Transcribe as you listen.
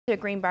To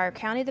Greenbrier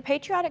County, the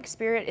patriotic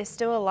spirit is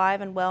still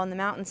alive and well in the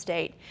Mountain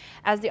State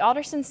as the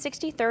Alderson's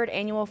 63rd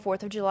annual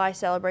 4th of July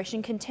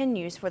celebration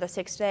continues for the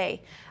 6th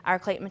day. Our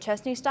Clayton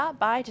McChesney stopped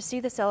by to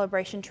see the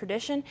celebration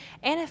tradition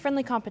and a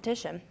friendly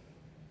competition.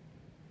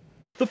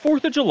 The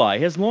 4th of July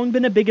has long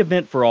been a big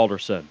event for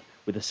Alderson,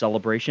 with the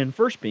celebration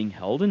first being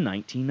held in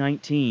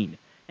 1919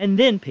 and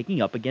then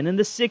picking up again in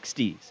the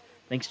 60s,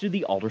 thanks to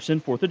the Alderson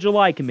 4th of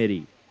July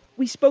Committee.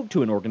 We spoke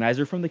to an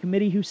organizer from the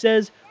committee who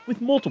says, with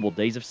multiple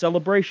days of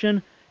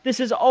celebration, this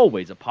is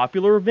always a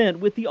popular event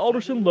with the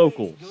Alderson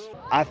locals.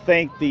 I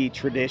think the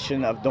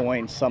tradition of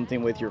doing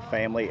something with your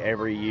family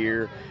every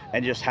year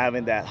and just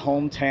having that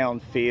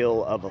hometown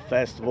feel of a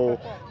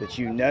festival that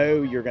you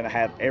know you're going to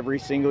have every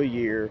single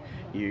year.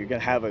 You're going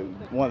to have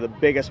one of the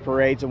biggest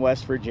parades in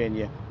West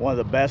Virginia, one of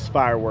the best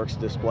fireworks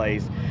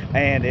displays,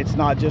 and it's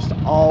not just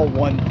all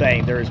one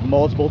thing. There's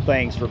multiple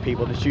things for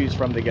people to choose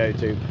from to go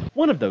to.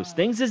 One of those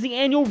things is the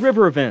annual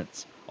river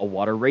events, a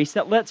water race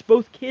that lets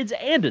both kids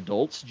and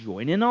adults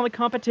join in on the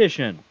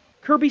competition.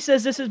 Kirby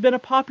says this has been a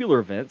popular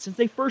event since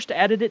they first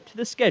added it to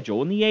the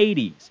schedule in the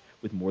 80s,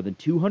 with more than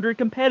 200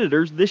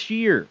 competitors this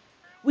year.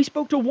 We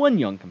spoke to one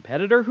young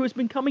competitor who has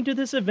been coming to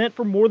this event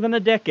for more than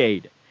a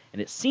decade,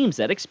 and it seems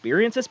that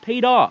experience has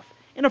paid off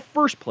in a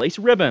first-place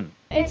ribbon.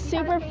 It's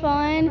super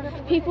fun.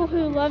 People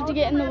who love to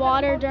get in the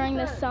water during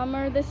the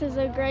summer, this is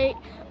a great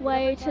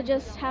way to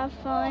just have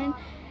fun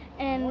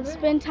and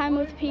spend time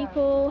with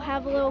people,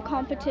 have a little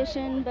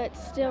competition, but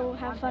still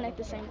have fun at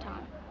the same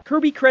time.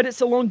 Kirby credits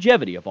the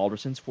longevity of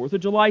Alderson's 4th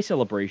of July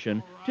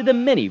celebration to the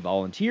many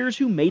volunteers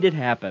who made it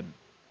happen.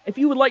 If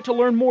you would like to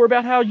learn more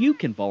about how you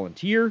can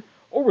volunteer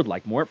or would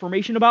like more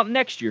information about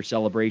next year's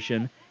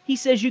celebration, he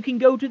says you can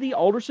go to the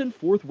Alderson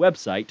 4th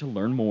website to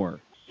learn more.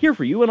 Here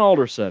for you in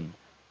Alderson,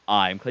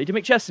 I'm Clayton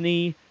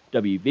McChesney,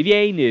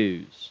 WVVA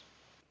News.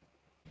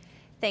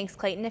 Thanks,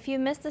 Clayton. If you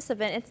missed this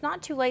event, it's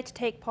not too late to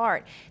take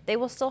part. They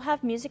will still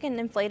have music and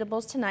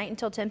inflatables tonight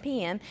until 10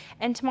 p.m.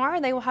 and tomorrow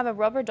they will have a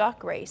rubber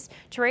duck race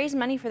to raise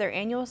money for their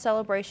annual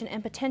celebration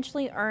and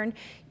potentially earn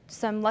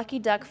some lucky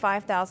duck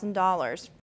 $5,000.